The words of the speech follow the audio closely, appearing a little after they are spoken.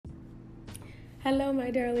Hello, my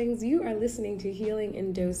darlings. You are listening to Healing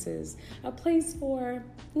in Doses, a place for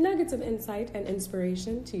nuggets of insight and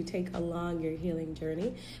inspiration to take along your healing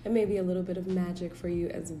journey, and maybe a little bit of magic for you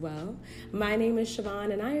as well. My name is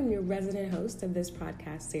Siobhan, and I am your resident host of this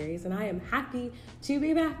podcast series, and I am happy to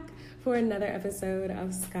be back for another episode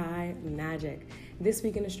of Sky Magic. This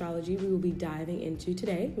week in astrology, we will be diving into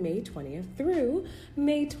today, May 20th, through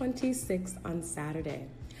May 26th on Saturday.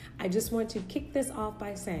 I just want to kick this off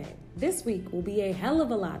by saying this week will be a hell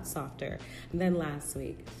of a lot softer than last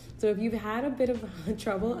week. So if you've had a bit of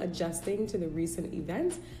trouble adjusting to the recent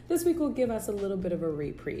events, this week will give us a little bit of a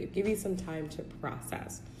reprieve, give you some time to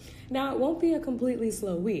process. Now, it won't be a completely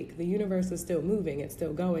slow week. The universe is still moving, it's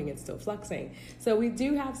still going, it's still fluxing. So we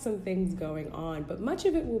do have some things going on, but much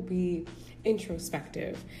of it will be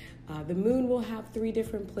introspective. The moon will have 3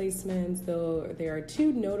 different placements, though there are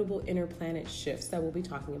 2 notable inner planet shifts that we'll be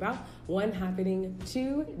talking about, one happening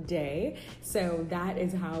today. So that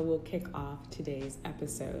is how we'll kick off today's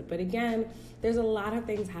episode. But again, there's a lot of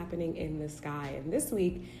things happening in the sky, and this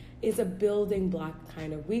week is a building block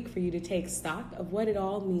kind of week for you to take stock of what it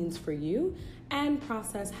all means for you and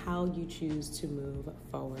process how you choose to move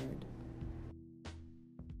forward.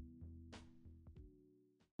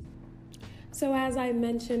 So as I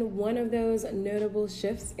mentioned, one of those notable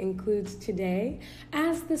shifts includes today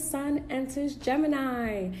as the sun enters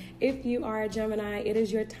Gemini. If you are a Gemini, it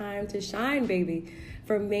is your time to shine, baby.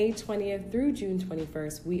 From May 20th through June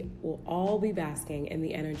 21st, we will all be basking in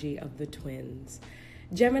the energy of the twins.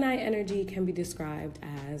 Gemini energy can be described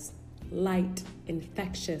as light,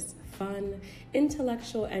 infectious, fun,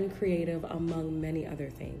 intellectual, and creative, among many other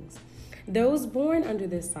things. Those born under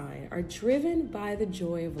this sign are driven by the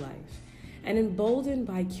joy of life and emboldened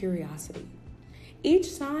by curiosity. Each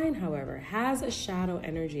sign, however, has a shadow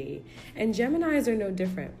energy, and Geminis are no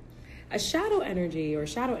different. A shadow energy or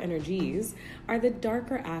shadow energies are the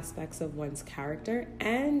darker aspects of one's character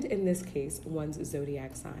and, in this case, one's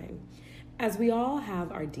zodiac sign, as we all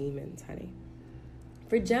have our demons, honey.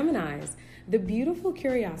 For Geminis, the beautiful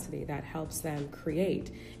curiosity that helps them create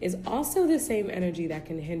is also the same energy that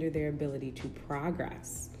can hinder their ability to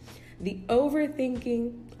progress. The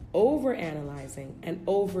overthinking, overanalyzing, and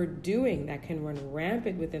overdoing that can run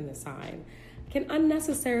rampant within the sign can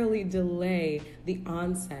unnecessarily delay the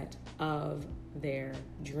onset of their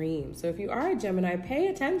dreams. So if you are a Gemini, pay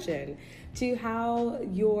attention to how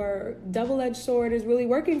your double-edged sword is really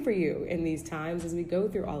working for you in these times as we go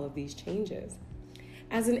through all of these changes.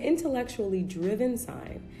 As an intellectually driven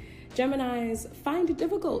sign, Geminis find it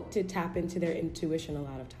difficult to tap into their intuition a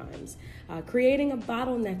lot of times, creating a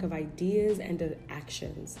bottleneck of ideas and of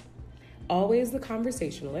actions. Always the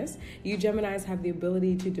conversationalist, you Geminis have the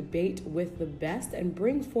ability to debate with the best and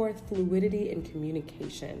bring forth fluidity in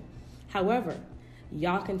communication. However,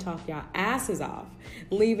 y'all can talk y'all asses off,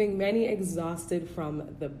 leaving many exhausted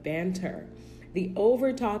from the banter. The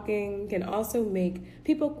over-talking can also make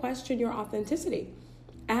people question your authenticity,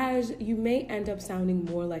 as you may end up sounding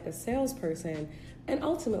more like a salesperson. And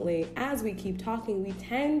ultimately, as we keep talking, we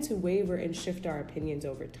tend to waver and shift our opinions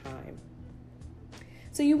over time.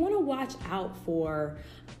 So you want to watch out for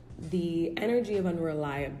the energy of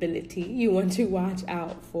unreliability. You want to watch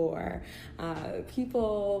out for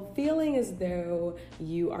people feeling as though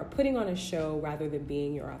you are putting on a show rather than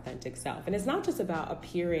being your authentic self. And it's not just about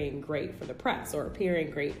appearing great for the press or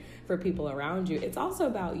appearing great for people around you. It's also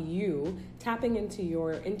about you tapping into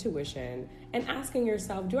your intuition and asking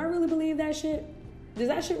yourself, do I really believe that shit? Does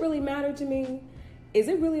that shit really matter to me? Is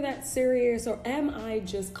it really that serious, or am I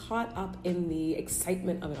just caught up in the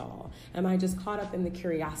excitement of it all? Am I just caught up in the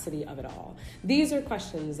curiosity of it all? These are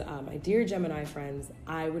questions, my dear Gemini friends,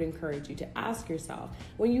 I would encourage you to ask yourself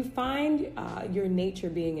when you find your nature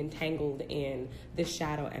being entangled in the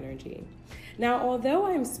shadow energy. Now, although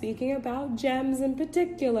I'm speaking about gems in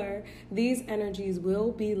particular, these energies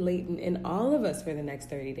will be latent in all of us for the next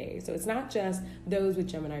 30 days. So it's not just those with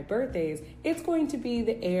Gemini birthdays, it's going to be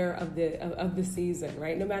the air of the season,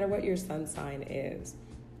 right? No matter what your sun sign is.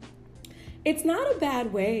 It's not a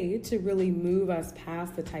bad way to really move us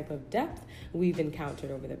past the type of depth we've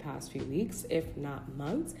encountered over the past few weeks, if not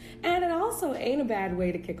months. And it also ain't a bad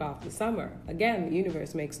way to kick off the summer. Again, the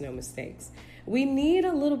universe makes no mistakes. We need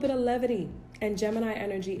a little bit of levity, and Gemini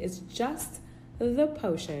energy is just the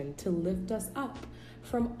potion to lift us up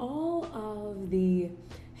from all of the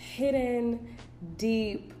hidden,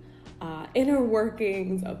 deep, inner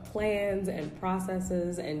workings of plans and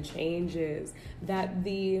processes and changes that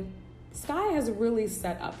the sky has really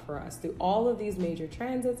set up for us through all of these major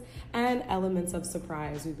transits and elements of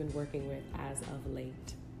surprise we've been working with as of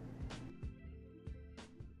late.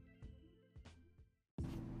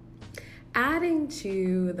 adding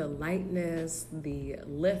to the lightness, the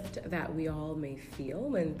lift that we all may feel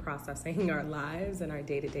when processing our lives and our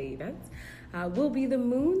day-to-day events, will be the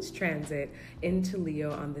moon's transit into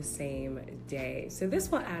Leo on the same day. So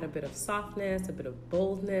this will add a bit of softness, a bit of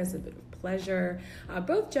boldness, a bit of pleasure.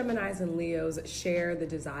 Both Geminis and Leos share the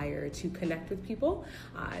desire to connect with people,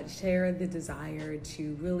 share the desire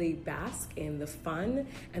to really bask in the fun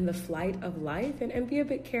and the flight of life and be a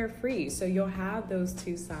bit carefree. So you'll have those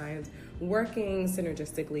two signs working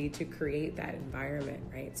synergistically to create that environment,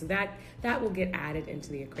 right? So that will get added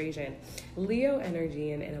into the equation. Leo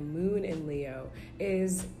energy and a moon in Leo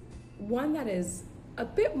is one that is a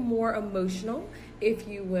bit more emotional, if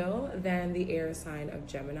you will, than the air sign of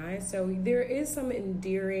Gemini. So there is some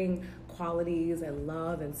endearing qualities and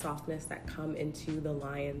love and softness that come into the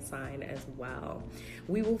lion sign as well.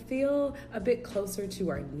 We will feel a bit closer to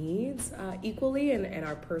our needs equally and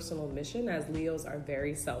our personal mission, as Leos are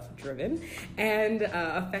very self-driven, and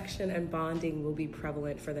affection and bonding will be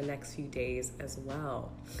prevalent for the next few days as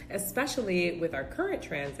well, especially with our current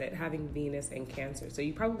transit having Venus in Cancer. So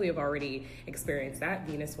you probably have already experienced that.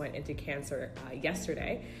 Venus went into Cancer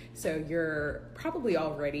yesterday, so you're probably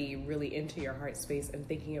already really into your heart space and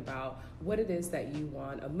thinking about what it is that you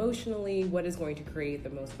want emotionally, what is going to create the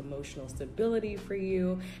most emotional stability for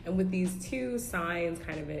you. And with these two signs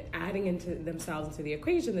kind of adding into themselves into the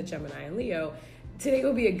equation, the Gemini and Leo, today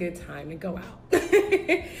will be a good time to go out.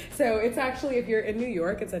 So it's actually, if you're in New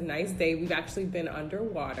York, it's a nice day. We've actually been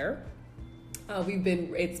underwater.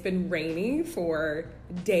 It's been rainy for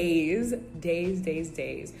days,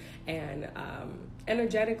 and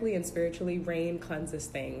energetically and spiritually, rain cleanses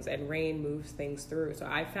things and rain moves things through. So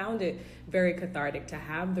I found it very cathartic to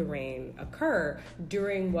have the rain occur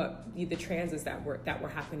during the transits that were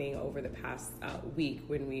happening over the past week,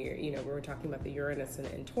 when we were talking about the Uranus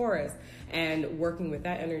and Taurus, and working with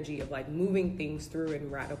that energy of like moving things through in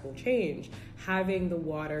radical change, having the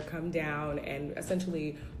water come down and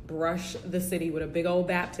essentially brush the city with a big old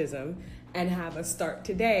baptism, and have us start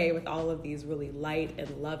today with all of these really light and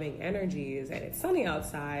loving energies. And it's sunny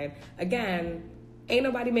outside. Again, ain't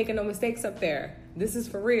nobody making no mistakes up there. This is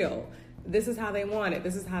for real. This is how they want it.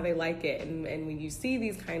 This is how they like it. And when you see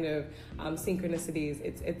these kind of synchronicities,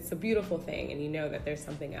 it's a beautiful thing, and you know that there's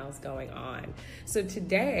something else going on. So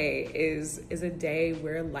today is a day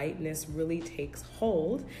where lightness really takes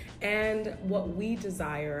hold, and what we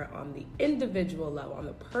desire on the individual level, on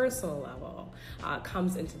the personal level,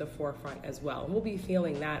 comes into the forefront as well. And we'll be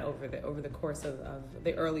feeling that over the course of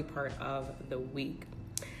the early part of the week.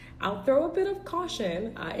 I'll throw a bit of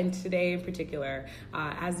caution in today in particular,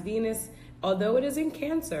 as Venus, although it is in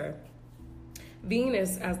Cancer,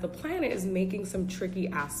 Venus as the planet is making some tricky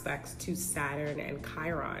aspects to Saturn and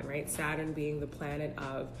Chiron, right? Saturn being the planet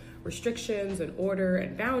of restrictions and order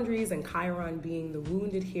and boundaries, and Chiron being the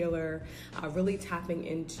wounded healer, really tapping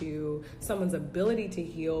into someone's ability to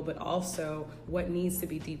heal, but also what needs to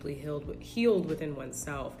be deeply healed within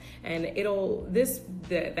oneself. And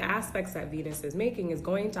the aspects that Venus is making is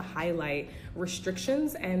going to highlight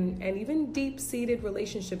restrictions and even deep-seated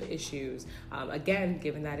relationship issues. Again,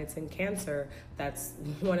 given that it's in Cancer, that's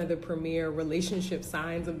one of the premier relationship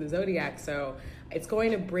signs of the zodiac. So it's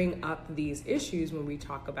going to bring up these issues when we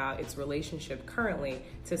talk about its relationship currently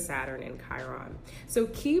to Saturn and Chiron. So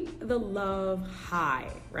keep the love high,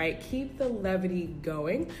 right? Keep the levity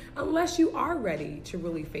going, unless you are ready to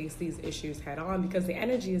really face these issues head on, because the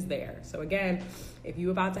energy is there. So again, if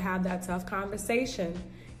you're about to have that tough conversation,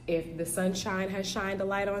 if the sunshine has shined a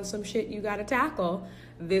light on some shit you got to tackle,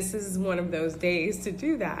 this is one of those days to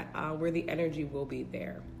do that, where the energy will be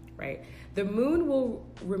there, right? The moon will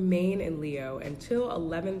remain in Leo until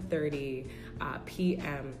 11:30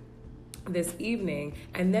 p.m. this evening,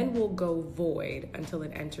 and then will go void until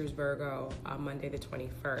it enters Virgo Monday the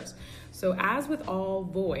 21st. So as with all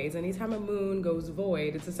voids, anytime a moon goes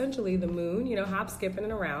void, it's essentially the moon, hop, skipping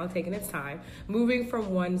and around, taking its time, moving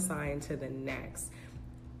from one sign to the next.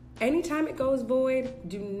 Anytime it goes void,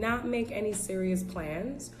 do not make any serious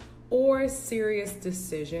plans or serious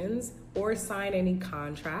decisions or sign any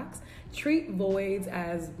contracts. Treat voids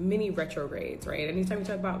as mini retrogrades, right? Anytime we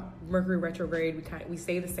talk about Mercury retrograde, we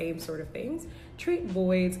say the same sort of things. Treat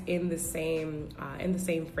voids in the same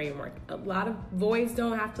framework. A lot of voids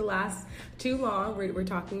don't have to last too long. We're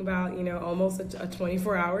talking about almost a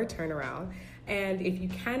 24-hour turnaround. And if you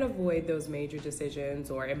can avoid those major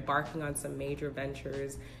decisions or embarking on some major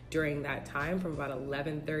ventures during that time, from about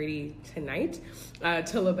 11:30 tonight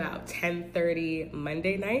till about 10:30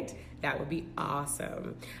 Monday night, that would be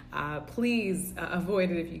awesome. Please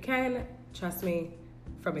avoid it if you can. Trust me,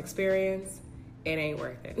 from experience, it ain't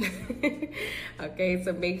worth it. Okay,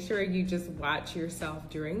 so make sure you just watch yourself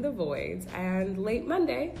during the voids. And late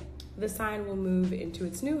Monday, the sign will move into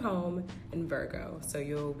its new home in Virgo. So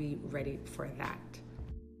you'll be ready for that.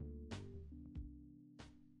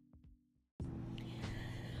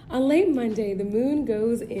 On late Monday, the moon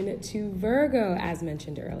goes into Virgo, as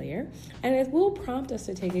mentioned earlier, and it will prompt us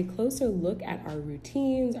to take a closer look at our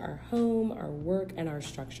routines, our home, our work, and our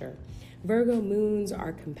structure. Virgo moons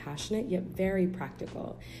are compassionate yet very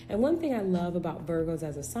practical. And one thing I love about Virgos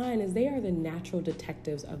as a sign is they are the natural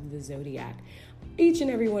detectives of the zodiac. Each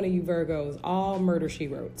and every one of you Virgos, all murder she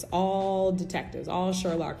wrote, all detectives, all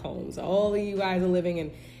Sherlock Holmes, all of you guys are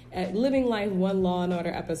living life one Law and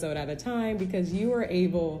Order episode at a time, because you are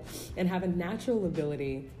able and have a natural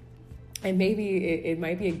ability, and maybe it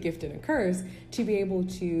might be a gift and a curse, to be able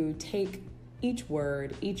to take each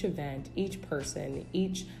word, each event, each person,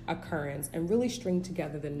 each occurrence, and really string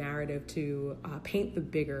together the narrative to paint the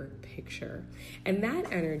bigger picture. And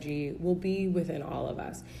that energy will be within all of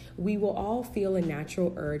us. We will all feel a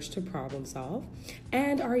natural urge to problem solve,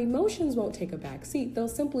 and our emotions won't take a back seat. They'll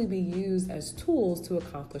simply be used as tools to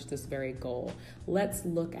accomplish this very goal. Let's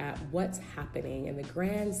look at what's happening in the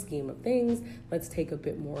grand scheme of things. Let's take a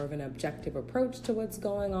bit more of an objective approach to what's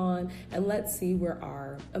going on, and let's see where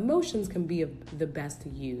our emotions can be of the best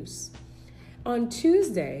use. On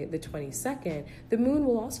Tuesday, the 22nd, the moon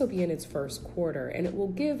will also be in its first quarter, and it will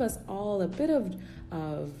give us all a bit of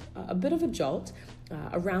a jolt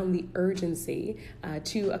around the urgency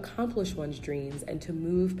to accomplish one's dreams and to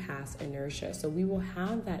move past inertia. So we will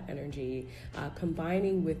have that energy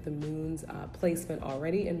combining with the moon's placement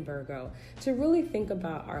already in Virgo to really think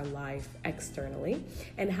about our life externally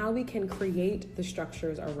and how we can create the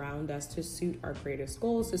structures around us to suit our greatest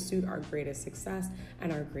goals, to suit our greatest success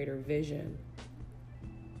and our greater vision.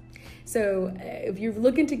 So if you're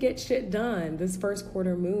looking to get shit done, this first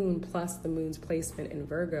quarter moon plus the moon's placement in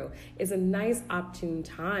Virgo is a nice opportune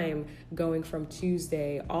time going from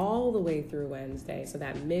Tuesday all the way through Wednesday. So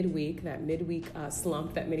that midweek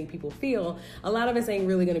slump that many people feel, a lot of us ain't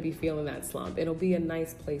really going to be feeling that slump. It'll be a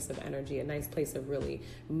nice place of energy, a nice place of really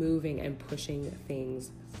moving and pushing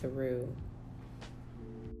things through.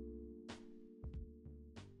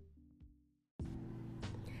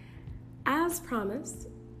 As promised,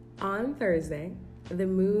 on Thursday, the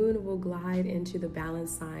moon will glide into the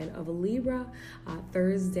balance sign of Libra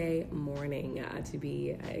Thursday morning, to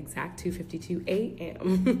be exact, 2:52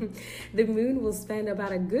 a.m. The moon will spend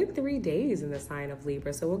about a good 3 days in the sign of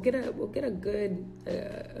Libra, so we'll get a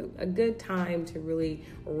good time to really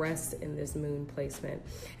rest in this moon placement,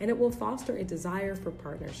 and it will foster a desire for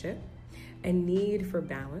partnership, a need for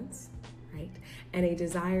balance, right, and a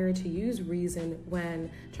desire to use reason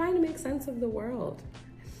when trying to make sense of the world.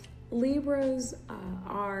 Libras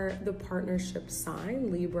are the partnership sign.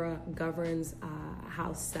 Libra governs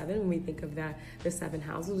house 7. When we think of that, the 7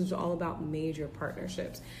 houses, which is all about major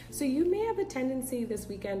partnerships. So you may have a tendency this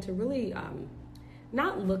weekend to really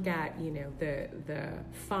not look at, the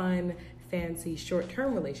fun, fancy,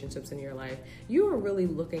 short-term relationships in your life. You are really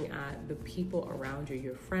looking at the people around you,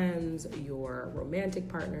 your friends, your romantic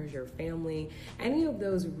partners, your family, any of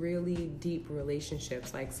those really deep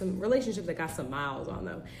relationships, like some relationships that got some miles on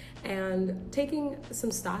them, and taking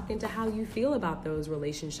some stock into how you feel about those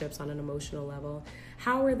relationships on an emotional level.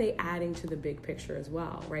 How are they adding to the big picture as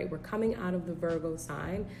well, right? We're coming out of the Virgo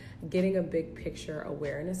sign, getting a big picture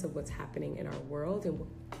awareness of what's happening in our world and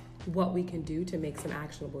what we can do to make some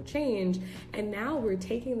actionable change. And now we're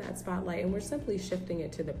taking that spotlight and we're simply shifting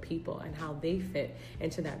it to the people and how they fit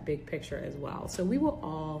into that big picture as well. So we will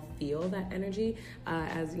all feel that energy.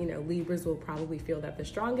 As you know, Libras will probably feel that the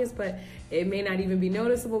strongest, but it may not even be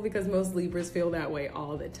noticeable because most Libras feel that way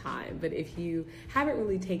all the time. But if you haven't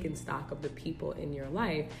really taken stock of the people in your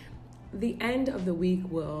life, the end of the week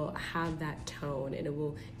will have that tone and it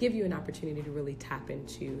will give you an opportunity to really tap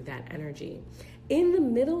into that energy. In the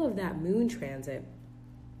middle of that moon transit,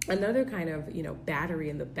 another kind of, battery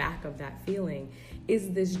in the back of that feeling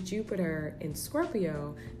is this Jupiter in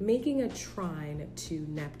Scorpio making a trine to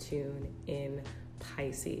Neptune in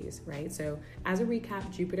Pisces, right? So as a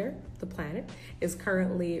recap, Jupiter, the planet, is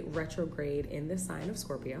currently retrograde in the sign of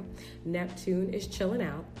Scorpio. Neptune is chilling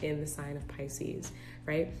out in the sign of Pisces,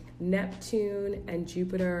 right? Neptune and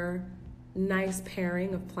Jupiter, nice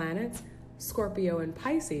pairing of planets. Scorpio and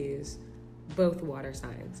Pisces, both water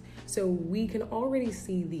signs. So we can already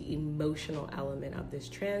see the emotional element of this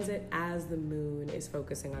transit as the moon is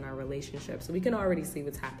focusing on our relationships. So we can already see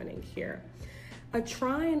what's happening here. A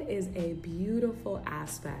trine is a beautiful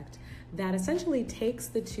aspect that essentially takes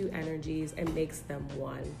the two energies and makes them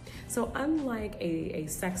one. So unlike a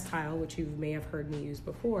sextile, which you may have heard me use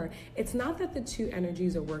before, it's not that the two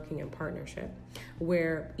energies are working in partnership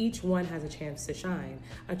where each one has a chance to shine.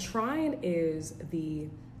 A trine is the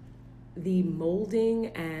molding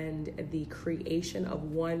and the creation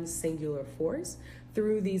of one singular force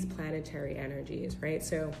through these planetary energies, right?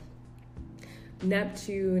 So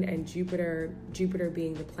Neptune and Jupiter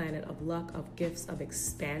being the planet of luck, of gifts, of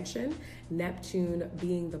expansion, Neptune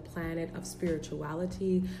being the planet of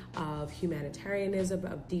spirituality, of humanitarianism,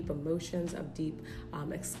 of deep emotions, of deep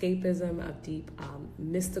escapism, of deep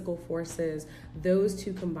mystical forces. Those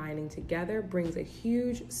two combining together brings a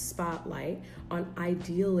huge spotlight on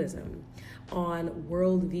idealism, on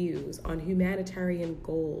worldviews, on humanitarian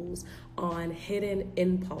goals, on hidden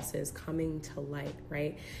impulses coming to light,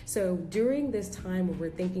 right? So during this time where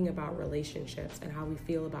we're thinking about relationships and how we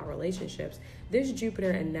feel about relationships, this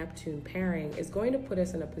Jupiter and Neptune pairing is going to put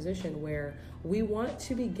us in a position where we want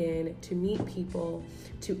to begin to meet people,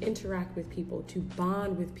 to interact with people, to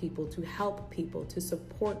bond with people, to help people, to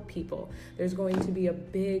support people. There's going to be a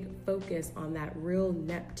big focus on that real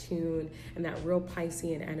Neptune and that real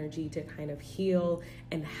Piscean energy to kind of heal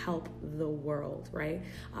and help the world, right?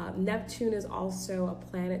 Neptune is also a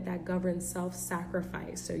planet that governs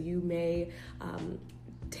self-sacrifice. So you may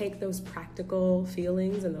take those practical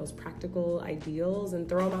feelings and those practical ideals and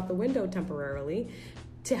throw them out the window temporarily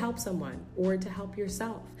to help someone or to help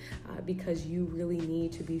yourself because you really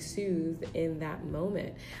need to be soothed in that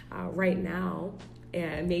moment. Right now,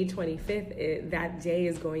 May 25th, that day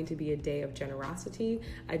is going to be a day of generosity,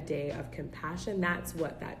 a day of compassion. That's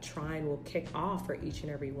what that trine will kick off for each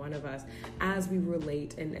and every one of us as we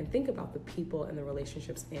relate and think about the people and the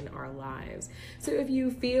relationships in our lives. So if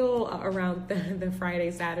you feel around the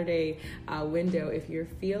Friday, Saturday window, if you're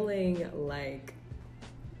feeling like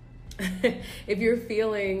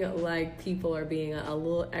people are being a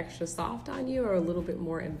little extra soft on you or a little bit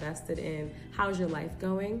more invested in how's your life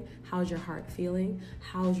going, how's your heart feeling,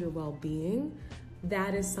 how's your well-being,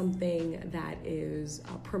 that is something that is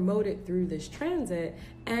promoted through this transit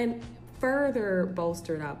and further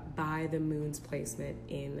bolstered up by the moon's placement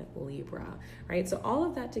in Libra, right? So all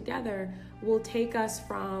of that together will take us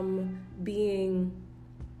from being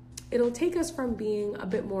a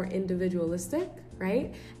bit more individualistic,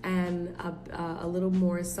 right? And a little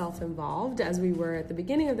more self-involved as we were at the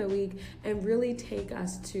beginning of the week, and really take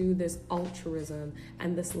us to this altruism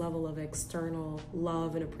and this level of external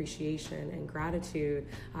love and appreciation and gratitude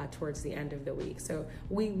towards the end of the week. So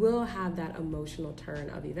we will have that emotional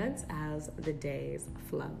turn of events as the days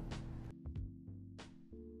flow.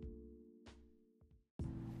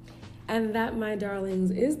 And that, my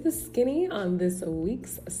darlings, is the skinny on this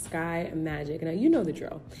week's Sky Magic. Now, you know the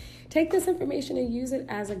drill. Take this information and use it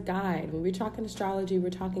as a guide. When we're talking astrology, we're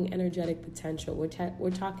talking energetic potential.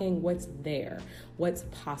 We're talking what's there, what's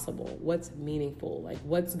possible, what's meaningful, like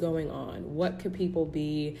what's going on, what could people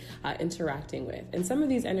be interacting with. And some of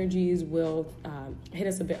these energies will hit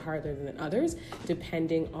us a bit harder than others,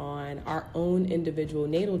 depending on our own individual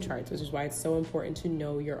natal charts, which is why it's so important to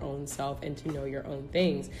know your own self and to know your own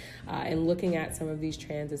things. And looking at some of these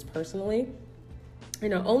transits personally,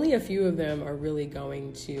 only a few of them are really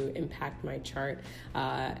going to impact my chart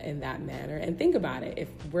in that manner. And think about it,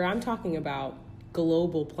 where I'm talking about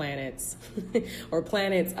global planets or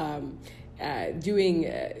planets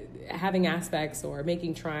having aspects or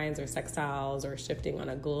making trines or sextiles or shifting on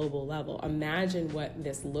a global level. Imagine what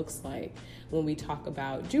this looks like when we talk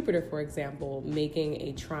about Jupiter, for example, making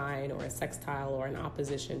a trine or a sextile or an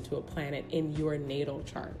opposition to a planet in your natal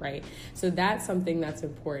chart, right? So that's something that's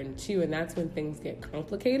important too, and that's when things get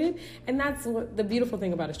complicated. And that's what the beautiful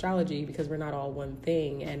thing about astrology, because we're not all one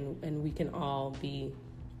thing, and we can all be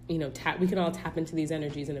we can all tap into these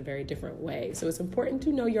energies in a very different way. So it's important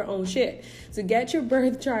to know your own shit. So get your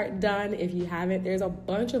birth chart done. If you haven't, there's a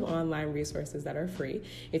bunch of online resources that are free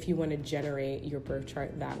if you want to generate your birth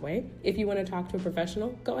chart that way. If you want to talk to a professional,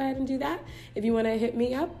 go ahead and do that. If you want to hit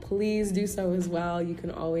me up, please do so as well. You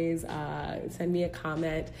can always send me a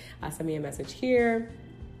comment, send me a message here.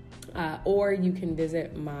 Or you can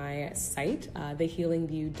visit my site,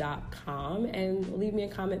 thehealingview.com, and leave me a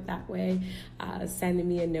comment that way. Send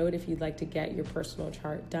me a note if you'd like to get your personal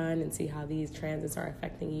chart done and see how these transits are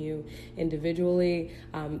affecting you individually.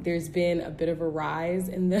 There's been a bit of a rise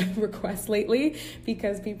in the requests lately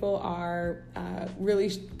because people are really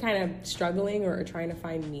kind of struggling or trying to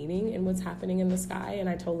find meaning in what's happening in the sky, and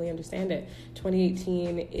I totally understand it.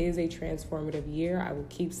 2018 is a transformative year. I will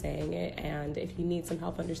keep saying it, and if you need some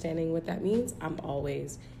help understanding understanding what that means, I'm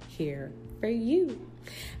always here for you.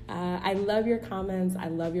 I love your comments. I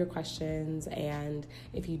love your questions. And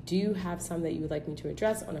if you do have some that you would like me to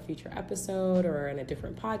address on a future episode or in a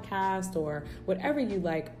different podcast or whatever you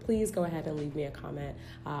like, please go ahead and leave me a comment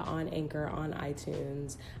on Anchor, on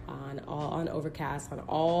iTunes, on Overcast, on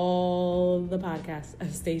all the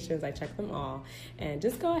podcast stations. I check them all. And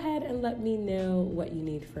just go ahead and let me know what you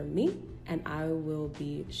need from me, and I will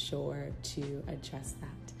be sure to address that.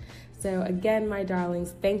 So again, my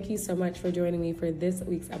darlings, thank you so much for joining me for this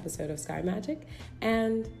week's episode of Sky Magic.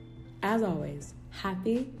 And as always,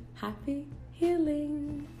 happy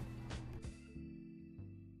healing.